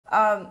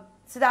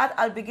Siddharth,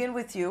 I'll begin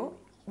with you.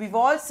 We've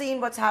all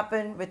seen what's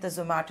happened with the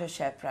Zomato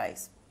share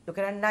price. Look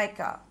at a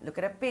Nykaa, look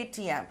at a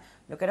Paytm,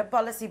 look at a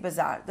Policy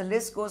Bazaar. The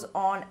list goes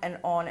on and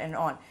on and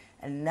on.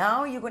 And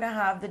now you're going to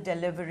have the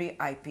Delhivery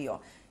IPO.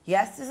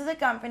 Yes, this is a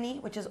company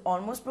which is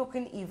almost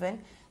broken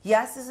even.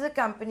 Yes, this is a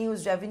company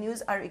whose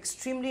revenues are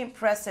extremely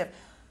impressive.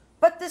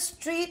 But the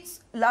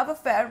street's love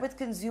affair with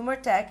consumer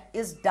tech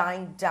is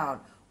dying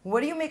down.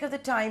 What do you make of the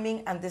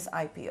timing and this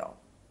IPO?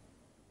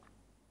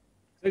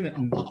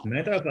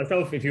 Neta, first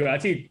off, if you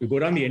actually go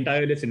down the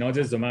entire list, not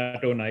just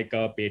Zomato,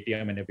 Nykaa,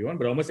 Paytm, and everyone,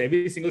 but almost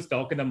every single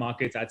stock in the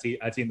market is actually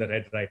in the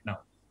red right now.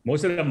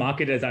 Most of the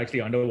market is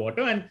actually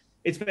underwater, and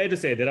it's fair to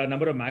say there are a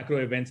number of macro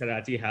events that are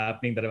actually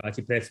happening that have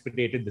actually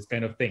precipitated this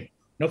kind of thing.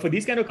 Now, for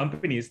these kind of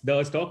companies,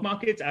 the stock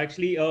market's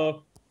actually a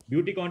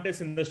beauty contest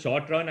in the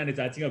short run, and it's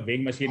actually a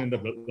weighing machine in the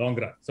long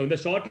run. So in the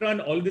short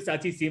run, all this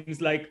actually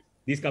seems like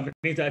these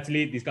companies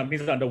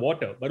are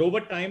underwater. But over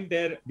time,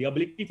 the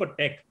ability for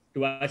tech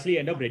to actually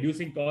end up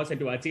reducing costs and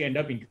to actually end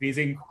up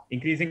increasing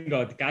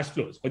the cash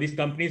flows for these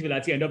companies will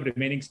actually end up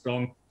remaining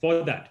strong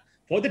for that.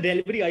 For the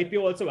Delhivery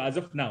IPO also, as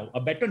of now,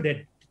 a bet on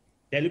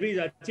Delhivery is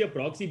actually a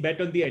proxy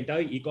bet on the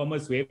entire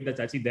e-commerce wave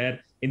that's actually there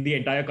in the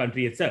entire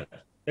country itself.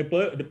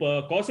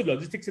 The cost of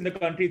logistics in the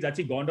country has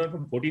actually gone down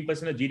from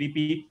 14% of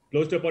GDP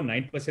close to about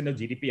 9% of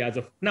GDP as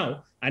of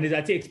now, and is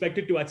actually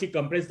expected to actually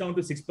compress down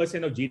to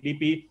 6% of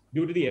GDP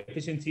due to the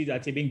efficiencies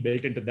actually being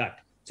built into that.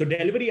 So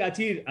Delhivery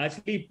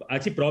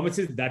actually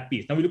promises that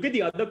piece. Now we look at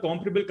the other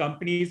comparable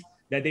companies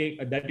that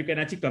you can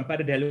actually compare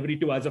the Delhivery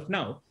to as of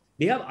now.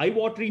 They have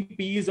eye-watering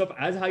P's of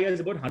as high as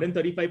about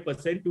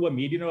 135% to a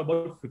median of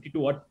about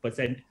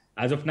 52%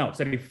 as of now.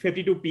 Sorry,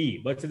 52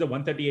 P versus a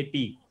 138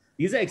 P.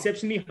 These are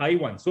exceptionally high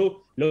ones.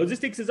 So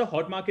logistics is a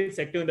hot market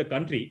sector in the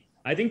country.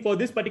 I think for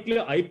this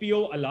particular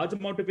IPO, a large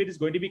amount of it is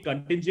going to be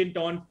contingent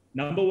on,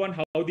 number one,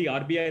 how the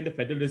RBI and the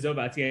Federal Reserve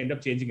actually end up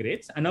changing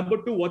rates. And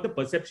number two, what the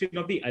perception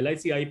of the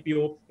LIC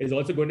IPO is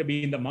also going to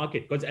be in the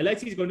market. Because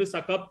LIC is going to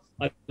suck up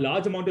a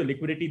large amount of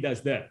liquidity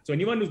that's there. So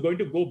anyone who's going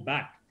to go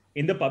back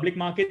in the public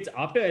markets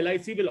after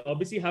LIC will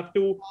obviously have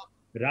to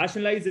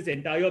rationalize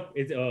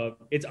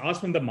its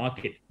ask from the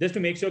market just to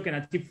make sure it can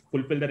actually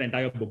fulfill that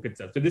entire book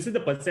itself. So this is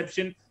the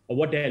perception of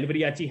what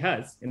Delhivery actually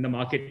has in the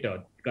market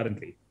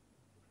currently.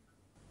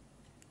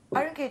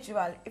 Arun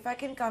Kejriwal, if I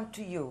can come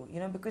to you,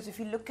 because if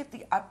you look at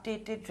the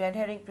updated red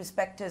herring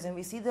prospectus and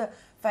we see the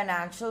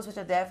financials which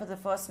are there for the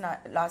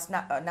last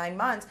 9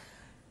 months,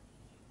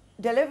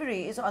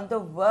 Delhivery is on the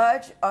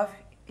verge of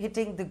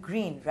hitting the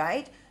green,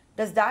 right?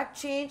 Does that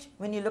change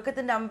when you look at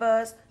the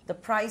numbers, the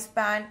price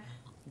band?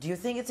 Do you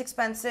think it's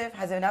expensive?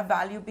 Has enough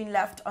value been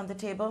left on the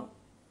table?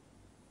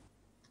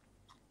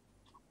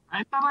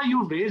 Antara,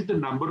 you raised a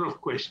number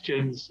of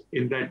questions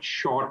in that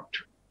short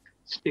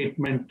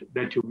statement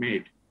that you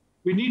made.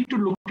 We need to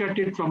look at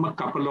it from a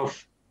couple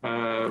of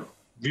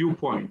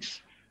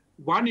viewpoints.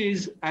 One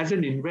is, as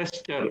an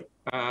investor,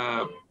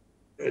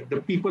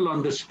 the people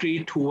on the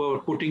street who are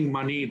putting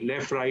money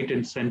left, right,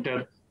 and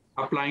center,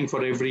 applying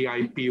for every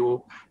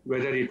IPO,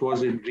 whether it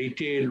was in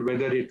retail,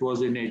 whether it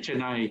was in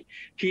HNI,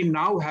 he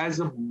now has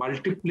a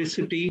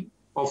multiplicity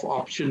of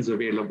options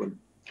available.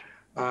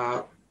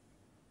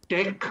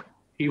 Tech,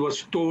 he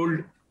was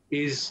told,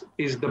 is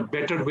the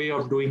better way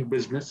of doing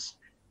business.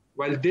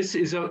 While this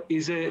is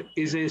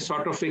a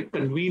sort of a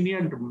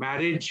convenient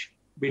marriage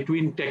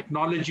between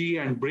technology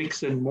and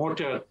bricks and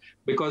mortar,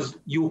 because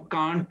you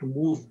can't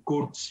move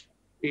goods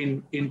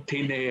in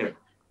thin air.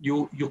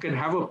 You can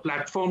have a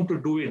platform to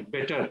do it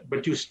better,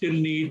 but you still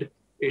need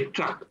a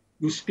truck.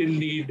 You still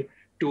need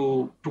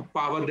to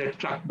power that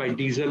truck by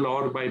diesel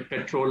or by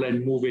petrol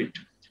and move it.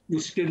 You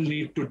still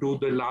need to do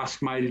the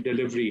last mile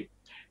delivery.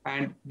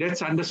 And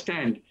let's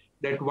understand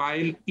that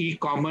while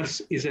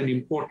e-commerce is an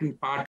important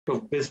part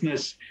of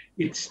business,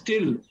 it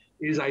still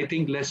is, I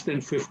think, less than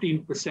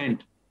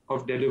 15%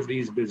 of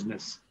Delhivery's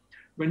business.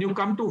 When you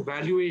come to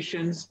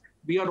valuations,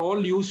 we are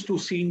all used to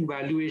seeing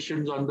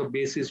valuations on the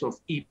basis of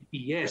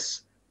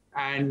EPS.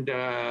 And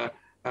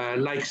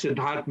like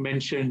Siddharth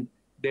mentioned,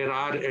 there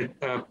are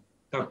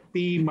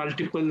P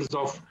multiples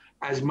of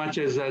as much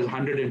as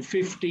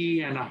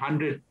 150 and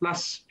 100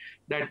 plus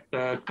that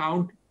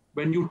count.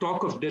 When you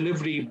talk of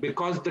Delhivery,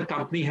 because the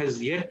company has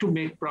yet to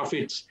make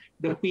profits,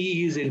 the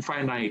P is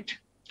infinite.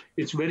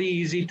 It's very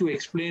easy to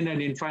explain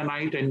an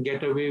infinite and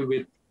get away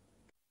with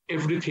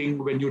everything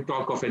when you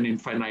talk of an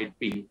infinite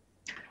P.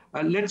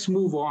 Let's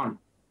move on.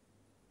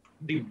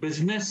 The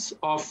business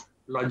of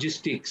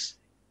logistics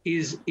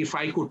is, if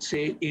I could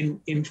say,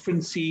 in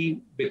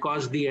infancy,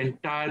 because the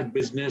entire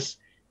business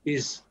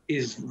is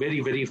very,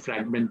 very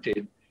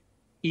fragmented.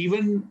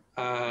 Even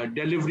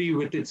Delhivery,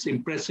 with its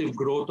impressive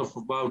growth of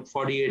about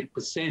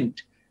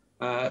 48%,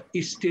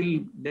 is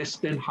still less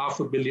than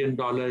 $500 million,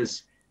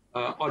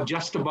 or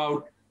just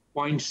about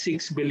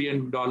 $0.6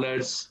 billion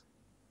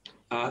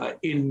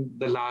in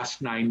the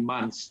last 9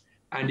 months.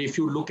 And if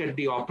you look at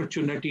the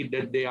opportunity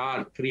that they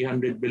are,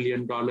 $300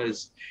 billion,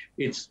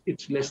 it's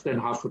less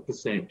than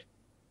 0.5%.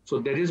 So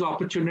there is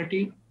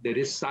opportunity, there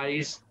is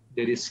size,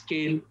 there is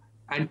scale.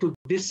 And to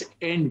this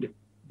end,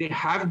 They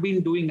have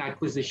been doing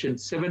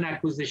acquisitions, 7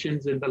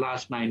 acquisitions in the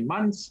last 9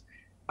 months,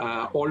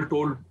 all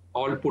told,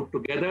 all put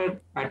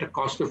together at a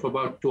cost of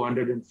about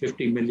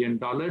 $250 million.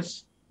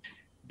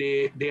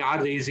 They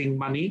are raising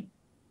money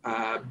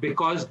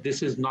because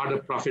this is not a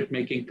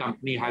profit-making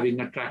company having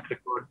a track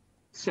record.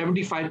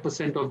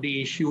 75% of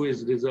the issue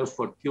is reserved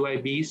for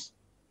QIBs,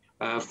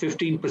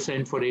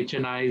 15% for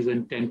HNIs,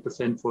 and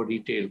 10% for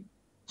retail.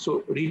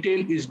 So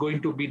retail is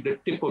going to be the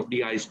tip of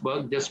the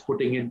iceberg, just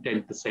putting in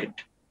 10%.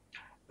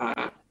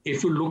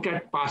 If you look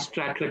at past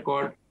track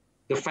record,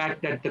 the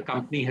fact that the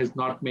company has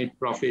not made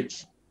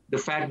profits, the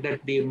fact that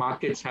the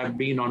markets have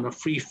been on a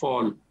free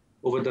fall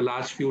over the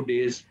last few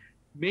days,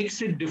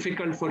 makes it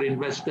difficult for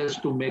investors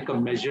to make a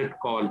measured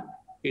call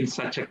in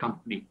such a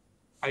company.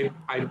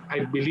 I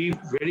believe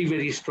very,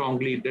 very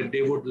strongly that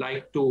they would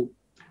like to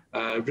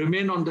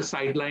remain on the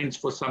sidelines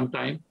for some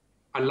time,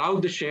 allow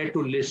the share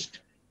to list,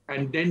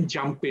 and then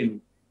jump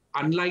in,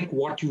 unlike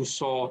what you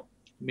saw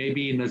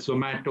maybe in a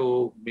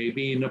Zomato,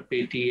 maybe in a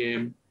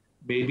Paytm,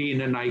 maybe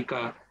in a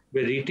Nykaa,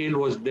 where retail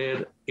was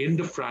there in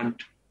the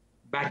front,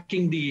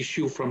 backing the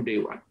issue from day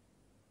one.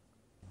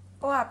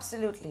 Oh,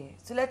 absolutely.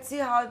 So let's see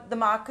how the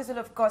markets will,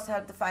 of course,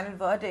 have the final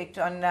verdict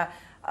on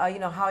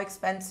how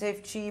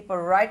expensive, cheap,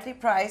 or rightly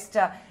priced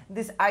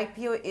this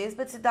IPO is.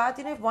 But Siddharth,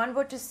 if one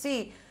were to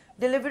see,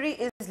 delivery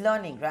is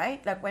learning,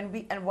 right? Like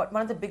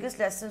one of the biggest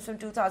lessons from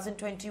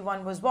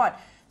 2021 was what?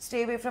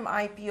 Stay away from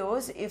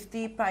IPOs if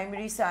the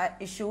primary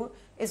issue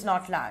is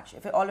not large,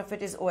 if all of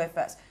it is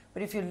OFS.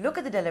 But if you look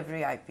at the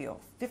delivery IPO,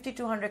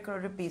 5,200 crore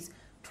rupees,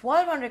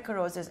 1,200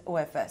 crores is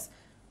OFS.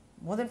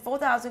 More than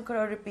 4,000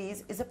 crore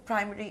rupees is a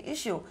primary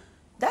issue.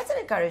 That's an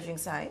encouraging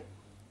sign.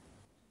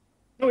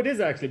 No, it is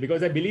actually,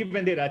 because I believe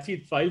when they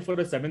actually filed for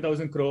a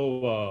 7,000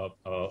 crore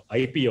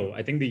IPO,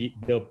 I think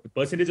the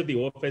percentage of the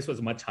OFS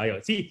was much higher.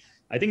 See,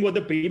 I think what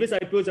the previous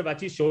IPOs have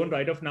actually shown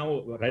right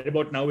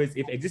about now is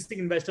if existing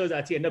investors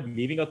actually end up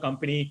leaving a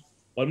company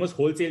almost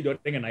wholesale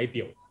during an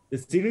IPO, the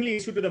signal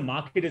issue to the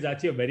market is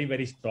actually a very,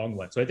 very strong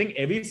one. So I think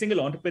every single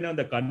entrepreneur in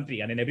the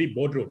country and in every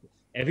boardroom,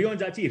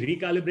 everyone's actually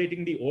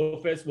recalibrating the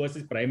OFS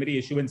versus primary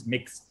issuance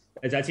mix.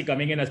 Is actually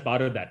coming in as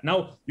part of that.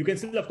 Now, you can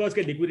still, of course,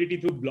 get liquidity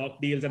through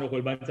block deals and a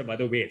whole bunch of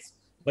other ways.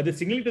 But the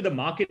signaling to the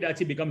market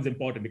actually becomes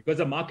important because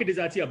the market is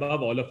actually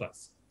above all of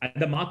us. And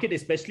the market,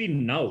 especially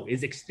now,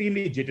 is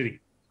extremely jittery.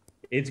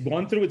 It's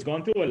gone through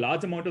a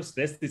large amount of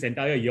stress this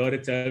entire year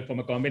itself from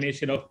a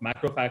combination of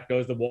macro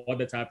factors, the war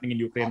that's happening in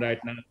Ukraine right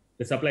now,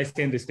 the supply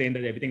chain restraint,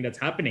 and everything that's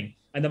happening.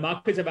 And the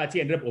markets have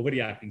actually ended up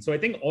overreacting. So I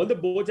think all the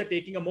boards are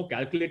taking a more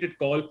calculated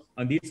call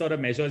on these sort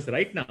of measures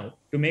right now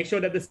to make sure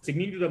that the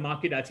signaling to the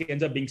market actually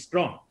ends up being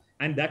strong.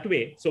 And that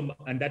way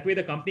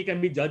the company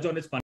can be judged on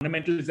its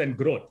fundamentals and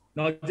growth,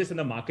 not just in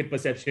the market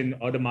perception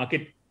not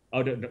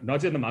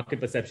just in the market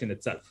perception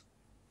itself.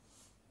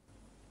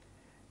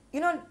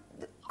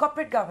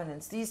 Corporate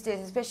governance these days,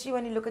 especially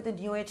when you look at the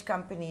new age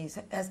companies,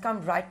 has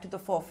come right to the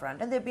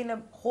forefront. And there have been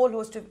a whole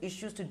host of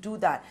issues to do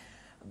that.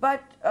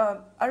 But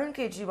Arun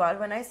Kejriwal,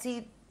 when I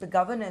see the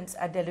governance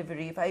at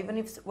Delhivery, if I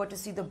were to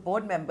see the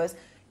board members,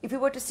 if you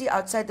were to see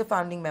outside the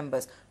founding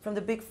members, from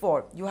the big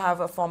four, you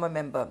have a former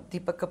member,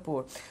 Deepak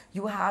Kapoor.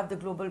 You have the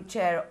global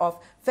chair of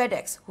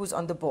FedEx, who's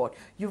on the board.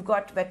 You've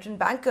got veteran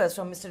bankers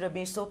from Mr.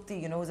 Ramesh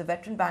Sobti, who's a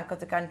veteran bank of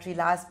the country,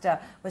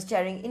 was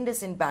chairing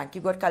IndusInd Bank.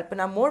 You've got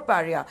Kalpana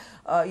Morparia,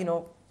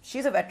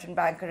 she's a veteran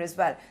banker as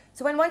well.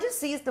 So when one just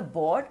sees the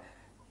board,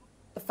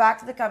 the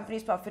fact that the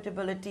company's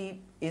profitability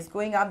is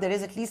going up, there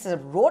is at least a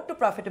road to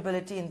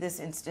profitability in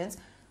this instance.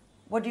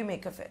 What do you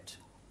make of it?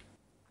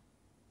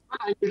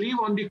 I believe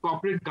on the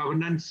corporate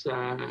governance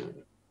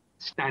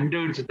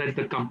standards that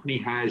the company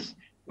has,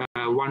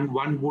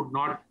 one would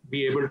not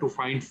be able to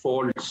find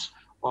faults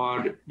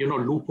or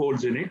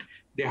loopholes in it.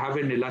 They have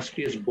an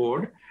illustrious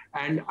board,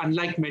 and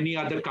unlike many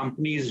other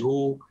companies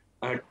who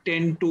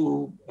tend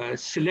to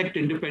select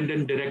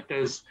independent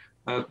directors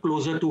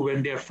closer to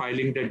when they are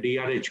filing their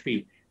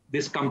DRHP,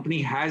 this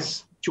company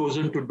has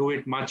chosen to do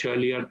it much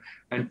earlier,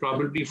 and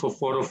probably for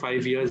 4 or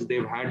 5 years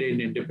they've had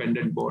an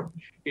independent board.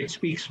 It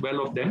speaks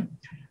well of them.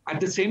 At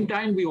the same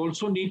time, we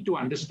also need to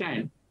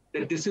understand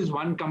that this is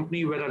one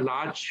company where a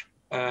large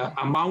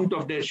amount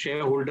of their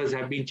shareholders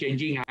have been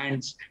changing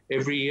hands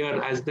every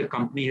year as the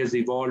company has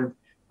evolved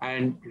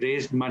and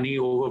raised money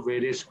over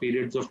various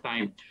periods of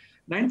time.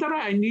 Nayantara,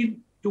 I need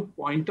to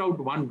point out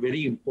one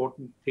very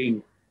important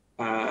thing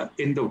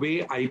in the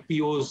way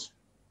IPOs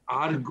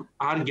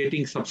are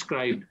getting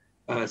subscribed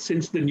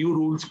since the new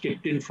rules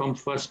kicked in from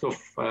 1st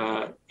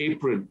of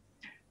April.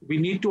 We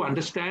need to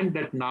understand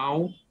that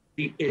now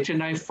the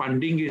HNI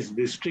funding is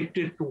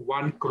restricted to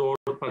 1 crore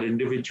per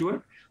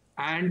individual,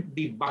 and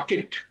the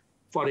bucket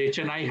for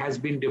HNI has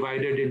been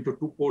divided into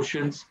 2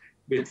 portions,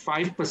 with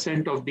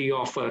 5% of the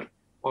offer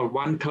or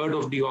 1/3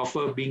 of the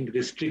offer being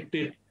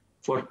restricted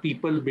for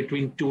people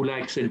between 2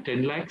 lakhs and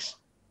 10 lakhs,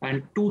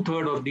 and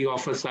 2/3 of the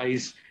offer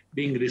size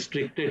being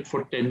restricted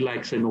for 10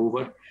 lakhs and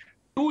over.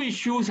 2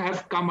 issues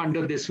have come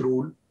under this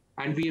rule,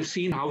 and we have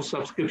seen how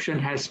subscription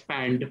has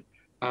spanned.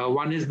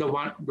 One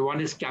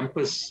is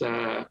campus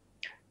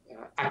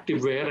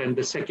Activewear, and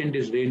the second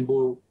is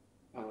Rainbow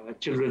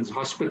Children's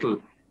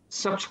Hospital.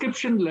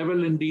 Subscription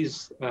level in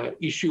these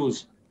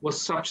issues was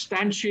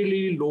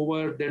substantially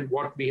lower than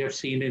what we have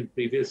seen in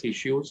previous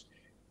issues,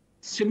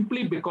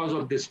 simply because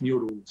of this new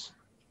rules,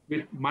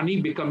 with money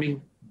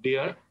becoming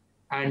dear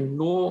and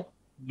no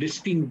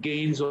listing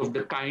gains of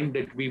the kind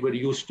that we were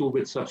used to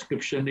with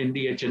subscription in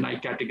the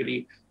HNI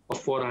category of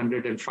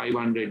 400 and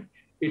 500.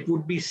 It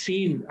would be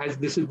seen as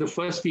this is the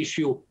first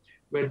issue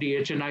where the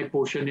HNI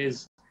portion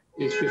is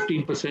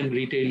 15%,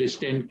 retail is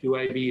 10,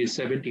 QIB is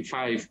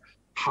 75,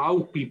 how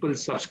people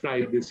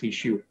subscribe this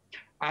issue.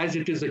 As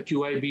it is a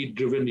QIB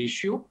driven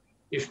issue,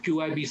 if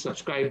QIB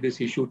subscribe this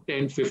issue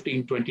 10,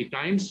 15, 20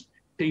 times,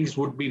 things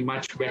would be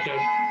much better.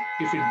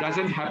 If it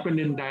doesn't happen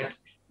in that,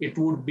 it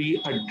would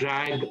be a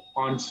drag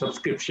on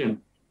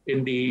subscription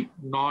in the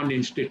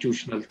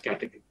non-institutional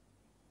category.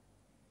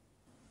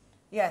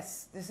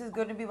 Yes, this is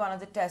going to be one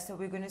of the tests that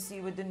we're going to see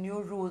with the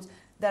new rules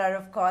that are,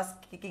 of course,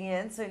 kicking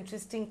in. So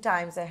interesting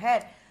times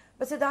ahead.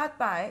 But Siddharth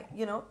Bhai,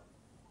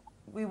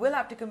 we will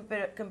have to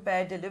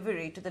compare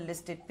delivery to the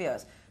listed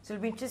peers. So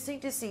it'll be interesting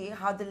to see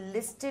how the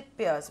listed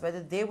peers,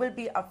 whether they will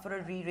be up for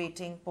a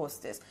re-rating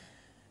post this.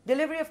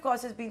 Delivery, of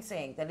course, has been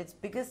saying that its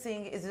biggest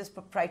thing is this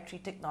proprietary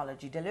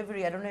technology.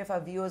 Delivery, I don't know if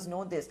our viewers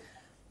know this,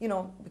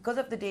 because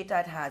of the data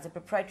it has, the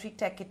proprietary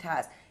tech it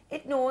has,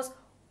 it knows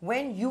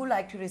when you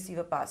like to receive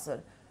a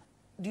parcel.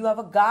 Do you have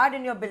a guard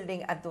in your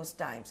building at those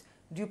times?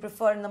 Do you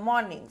prefer in the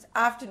mornings,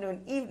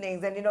 afternoon,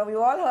 evenings? And we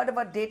all heard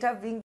about data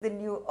being the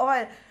new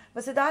oil.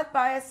 But Siddharth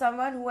Bhai, as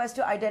someone who has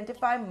to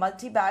identify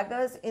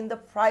multi-baggers in the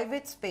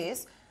private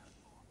space,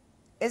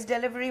 is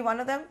delivery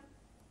one of them?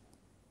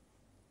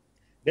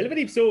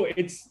 Delivery, so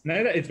it's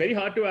very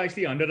hard to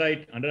actually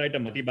underwrite a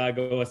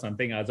multi-bagger or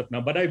something as of now.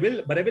 But I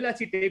will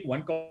actually take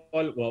one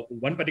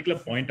particular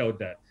point out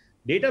there.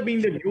 Data being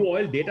the new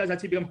oil, data has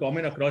actually become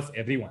common across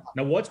everyone.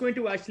 Now, what's going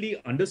to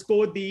actually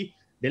underscore the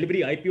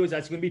Delhivery IPO is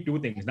actually going to be two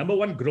things. Number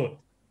one, growth.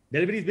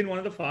 Delhivery has been one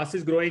of the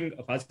fastest growing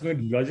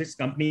logistics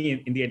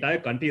company in the entire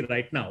country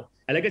right now.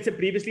 And like I said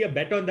previously, a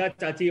bet on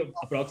that's actually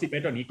a proxy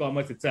bet on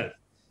e-commerce itself.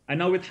 And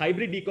now with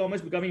hybrid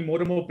e-commerce becoming more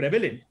and more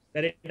prevalent,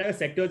 that entire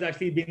sector is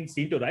actually being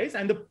seen to rise.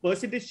 And the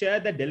percentage share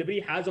that Delhivery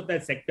has of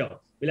that sector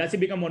will actually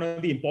become one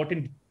of the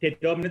important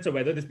determinants of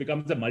whether this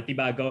becomes a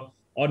multi-bagger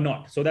or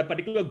not. So that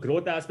particular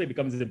growth aspect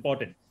becomes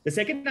important. The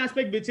second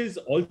aspect, which is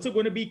also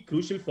going to be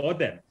crucial for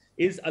them,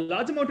 is a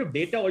large amount of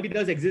data already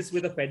does exist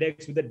with the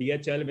FedEx, with the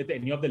DHL, with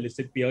any of the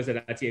listed peers that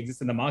actually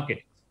exist in the market.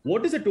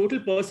 What is the total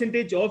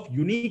percentage of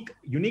unique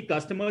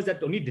customers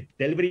that only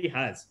Delhivery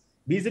has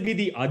vis-a-vis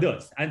the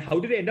others? And how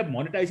do they end up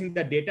monetizing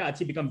that data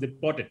actually becomes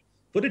important.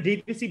 For the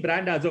D2C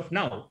brand as of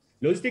now,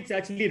 logistics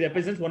actually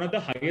represents one of the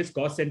highest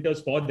cost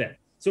centers for them.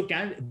 So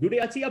do they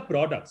actually have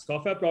products,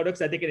 software products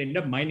that they can end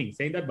up mining,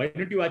 saying that why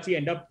don't you actually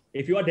end up,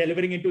 if you are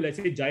delivering into, let's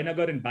say,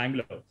 Jayanagar in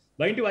Bangalore,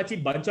 why don't you actually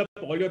bunch up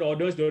all your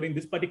orders during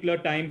this particular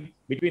time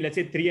between, let's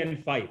say, 3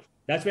 and 5?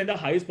 That's when the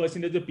highest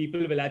percentage of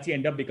people will actually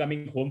end up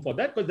becoming home for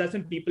that, because that's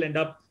when people end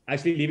up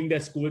actually leaving their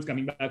schools,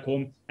 coming back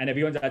home, and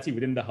everyone's actually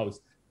within the house.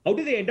 How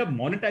do they end up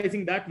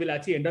monetizing that will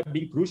actually end up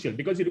being crucial,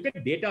 because you look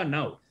at data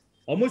now,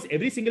 almost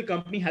every single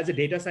company has a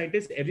data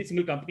scientist, every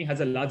single company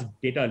has a large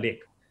data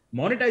lake.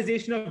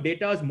 Monetization of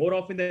data is more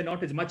often than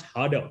not is much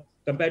harder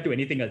compared to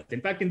anything else. In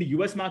fact, in the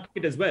US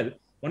market as well,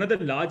 one of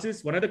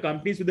the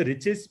companies with the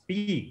richest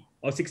PE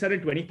of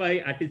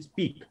 625 at its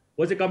peak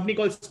was a company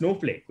called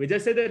Snowflake, which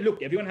just said that,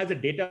 look, everyone has a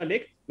data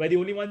lake, where the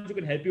only ones who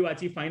can help you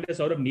actually find a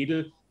sort of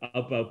needle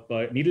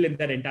in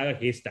that entire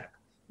haystack.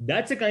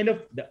 That's a kind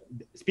of,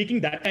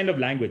 speaking that kind of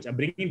language and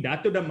bringing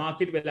that to the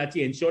market will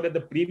actually ensure that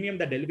the premium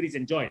that Delhivery is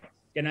enjoying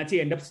can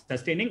actually end up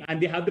sustaining, and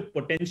they have the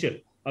potential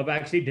of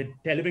actually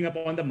delivering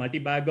upon the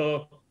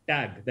multi-bagger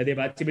tag that they've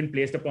actually been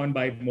placed upon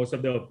by most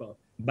of the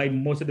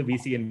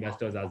VC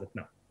investors as of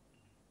now.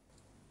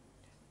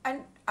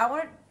 And I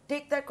want to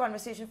take that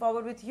conversation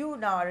forward with you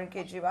now, Arun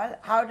Kejriwal.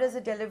 How does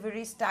the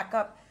Delhivery stack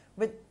up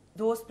with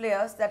those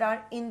players that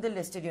are in the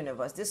listed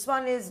universe? This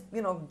one is,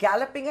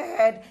 galloping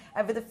ahead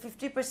and with a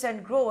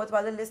 50% growth,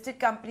 while the listed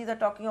companies are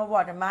talking of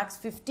what, a max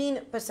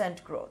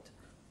 15% growth.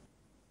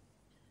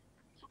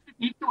 So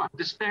we need to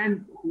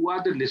understand who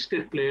are the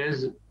listed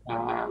players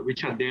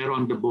which are there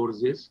on the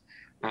bourses.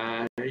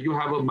 You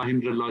have a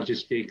Mahindra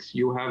Logistics,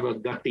 you have a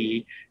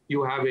Gati,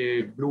 you have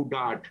a Blue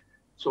Dart.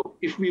 So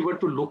if we were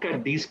to look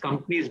at these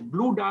companies,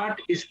 Blue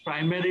Dart is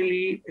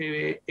primarily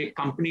a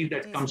company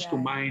that comes to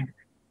mind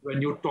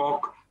when you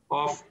talk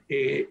of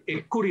a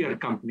courier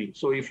company.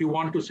 So if you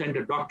want to send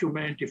a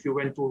document, if you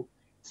want to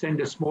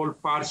send a small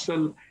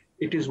parcel,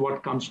 it is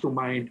what comes to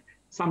mind,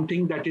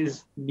 something that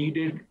is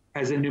needed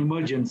as an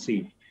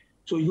emergency.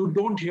 So you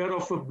don't hear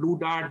of a Blue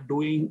Dart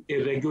doing a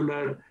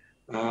regular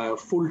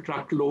full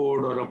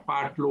truckload or a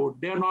part load.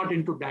 They're not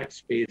into that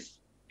space.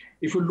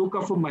 If you look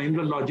up for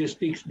Mahindra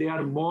Logistics, they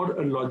are more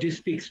a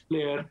logistics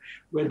player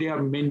where they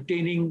are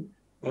maintaining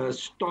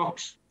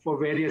stocks for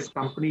various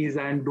companies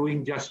and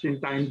doing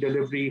just-in-time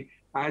delivery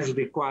as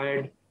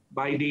required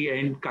by the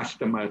end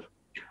customer.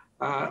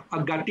 A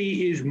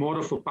Gati is more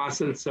of a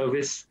parcel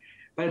service.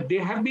 They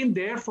have been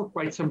there for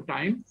quite some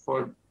time,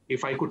 for,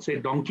 if I could say,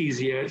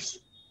 donkey's years,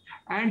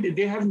 and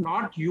they have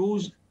not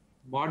used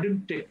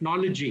modern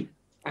technology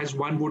as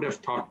one would have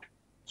thought.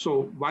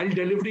 So while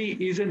delivery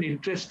is an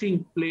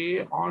interesting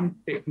play on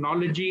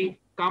technology,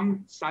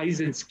 come size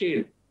and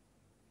scale,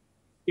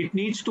 it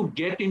needs to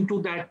get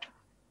into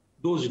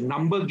those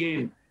number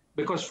game,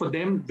 because for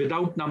them,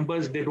 without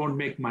numbers, they don't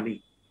make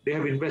money. They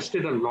have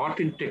invested a lot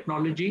in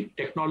technology.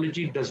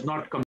 Technology does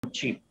not come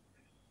cheap.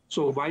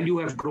 So while you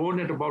have grown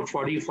at about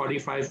 40,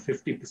 45,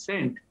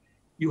 50%,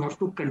 you have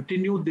to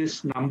continue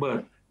this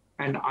number.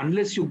 And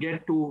unless you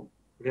get to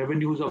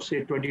revenues of,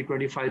 say, 20,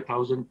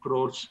 25,000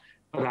 crores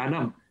per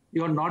annum,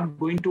 you're not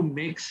going to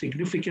make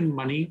significant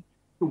money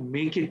to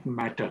make it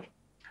matter.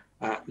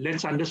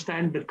 Let's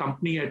understand the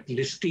company at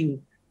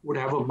listing would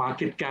have a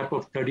market cap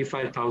of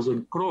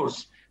 35,000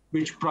 crores,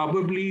 which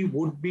probably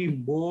would be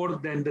more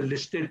than the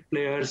listed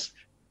players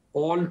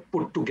all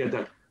put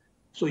together.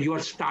 So you are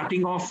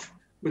starting off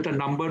with a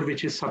number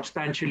which is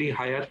substantially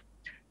higher.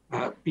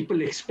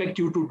 People expect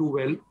you to do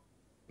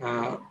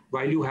well.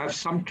 While you have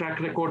some track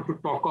record to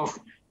talk of,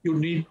 you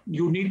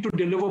need to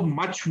deliver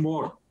much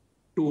more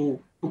to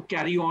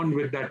carry on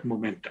with that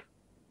momentum.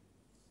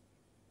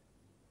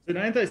 So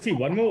Nayantha, see,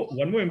 one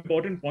more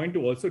important point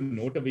to also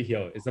note over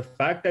here is the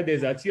fact that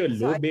there's actually a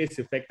low base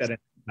effect that is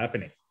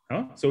happening.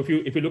 So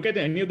if you look at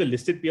any of the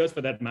listed peers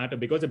for that matter,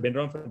 because they've been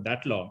around for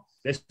that long,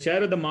 their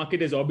share of the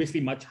market is obviously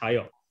much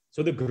higher.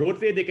 So the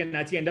growth rate they can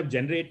actually end up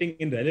generating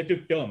in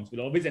relative terms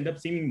will always end up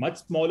seeming much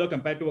smaller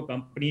compared to a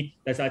company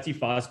that's actually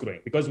fast growing.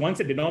 Because once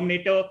it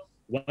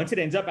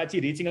ends up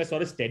actually reaching a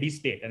sort of steady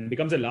state and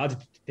becomes a large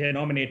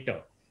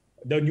denominator,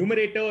 the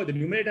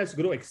numerator has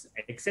to grow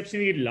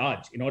exceptionally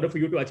large in order for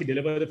you to actually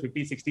deliver the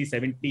 50, 60,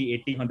 70,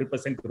 80,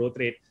 100% growth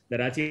rate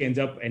that actually ends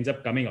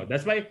up coming out.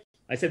 That's why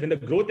I said when the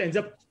growth ends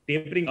up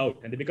tapering out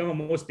and they become a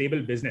more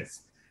stable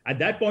business, at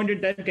that point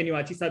in time, can you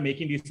actually start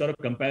making these sort of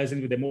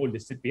comparisons with the more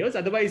listed peers?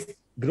 Otherwise,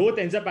 growth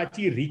ends up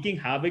actually wreaking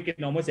havoc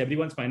in almost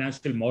everyone's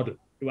financial model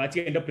to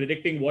actually end up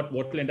predicting what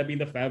will end up being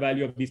the fair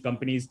value of these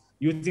companies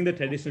using the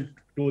traditional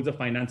tools of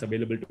finance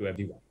available to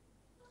everyone.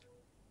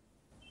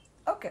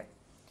 Okay.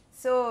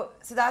 So,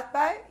 Siddharth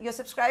Bhai, you're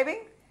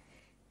subscribing?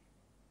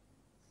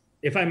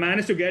 If I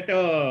manage to get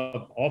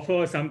an offer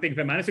or something, if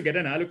I manage to get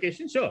an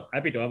allocation, sure,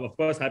 happy to. I'm, of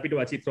course, happy to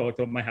actually throw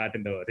my hat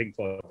in the ring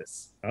for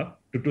this,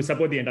 to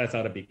support the entire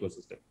startup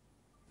ecosystem.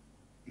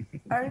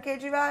 Arun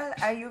Kejriwal,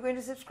 are you going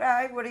to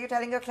subscribe? What are you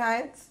telling your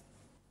clients?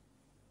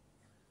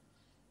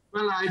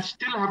 Well, I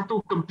still have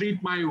to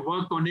complete my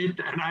work on it,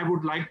 and I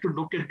would like to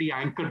look at the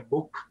Anchor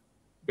book,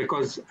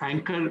 because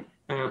Anchor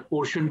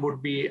portion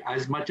would be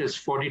as much as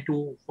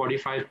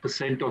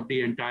 42-45% of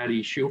the entire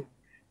issue.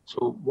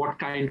 So what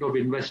kind of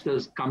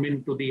investors come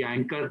into the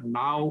Anchor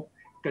now,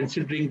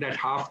 considering that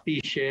half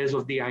the shares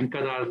of the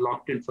Anchor are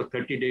locked in for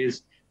 30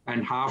 days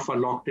and half are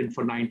locked in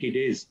for 90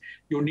 days.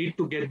 You need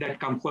to get that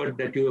comfort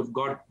that you have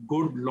got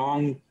good,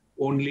 long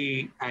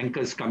only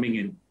anchors coming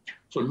in.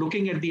 So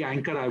looking at the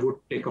Anchor, I would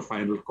take a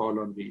final call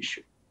on the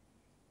issue.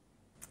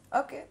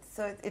 Okay,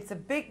 so it's a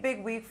big,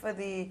 big week for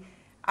the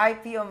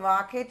IPO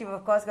market. You've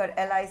of course got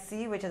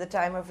LIC, which at the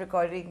time of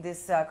recording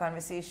this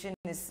conversation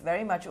is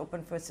very much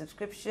open for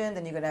subscription.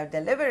 Then you're going to have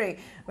Delhivery,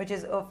 which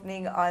is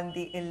opening on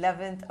the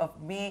 11th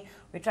of May.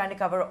 We're trying to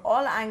cover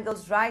all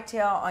angles right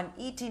here on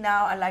ET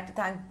Now. I'd like to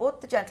thank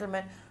both the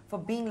gentlemen for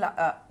being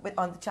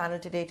on the channel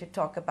today to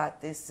talk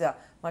about this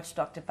much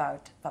talked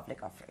about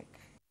public offering.